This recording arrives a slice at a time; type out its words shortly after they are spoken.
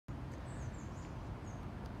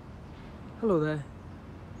Hello there,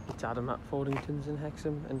 it's Adam at Fordingtons in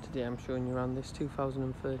Hexham, and today I'm showing you around this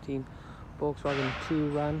 2013 Volkswagen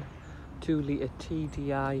Touran 2.0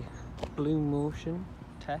 TDI BlueMotion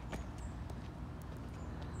Tech.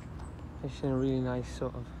 It's in a really nice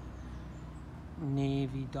sort of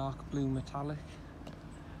navy dark blue metallic.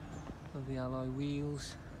 Love the alloy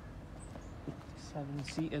wheels.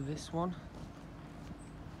 7-seater this one.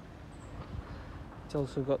 It's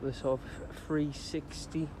also got the sort of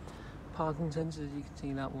 360 parking sensors. You can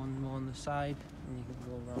see that one more on the side, and you can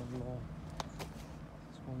go around more.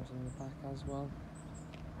 This one's in the back as well.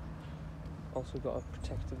 Also got a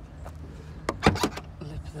protective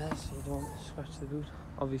lip there so you don't scratch the boot.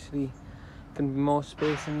 Obviously can be more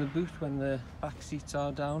space in the boot when the back seats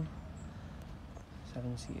are down.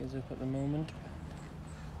 7-seaters up at the moment.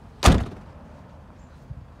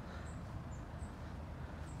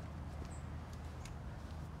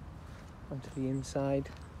 Onto the inside.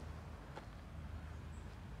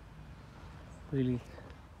 Really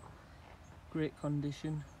great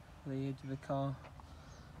condition. The age of the car,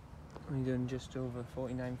 only done just over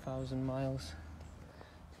 49,000 miles.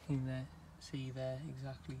 You can see there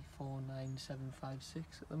exactly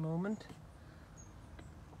 49756 at the moment.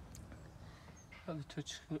 Got the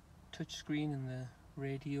touch screen and the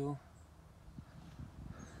radio.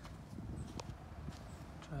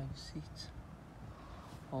 Driver's seats,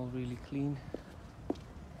 all really clean.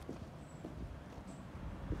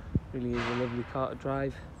 Really is a lovely car to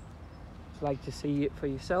drive. If you'd like to see it for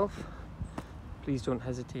yourself, please don't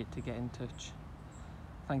hesitate to get in touch.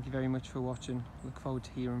 Thank you very much for watching. Look forward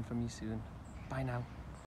to hearing from you soon. Bye now.